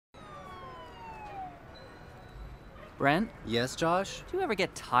Brent, Yes, Josh? do you ever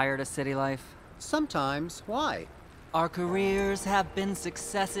get tired of city life? Sometimes. Why? Our careers have been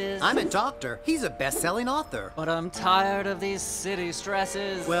successes. I'm a doctor. He's a best-selling author. But I'm tired of these city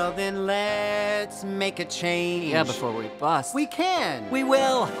stresses. Well, then let's make a change. Yeah, before we bust. We can. We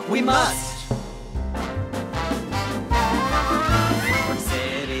will. We must. From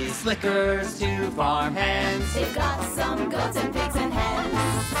city slickers to farm hands. They've got some goats and pigs and hens.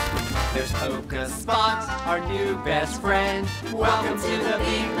 There's Polka Spot, our new best friend. Welcome to the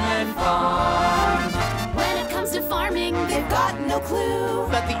Beekman Farm. When it comes to farming, they've got no clue.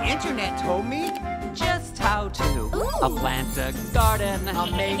 But the internet told me Just how to. Ooh. I'll plant a garden. I'll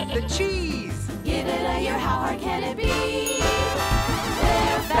make the cheese. Give it a year, how hard can it be?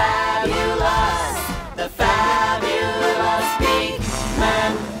 They're fabulous, the Fabulous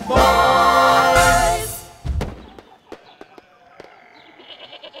Beekman Boys.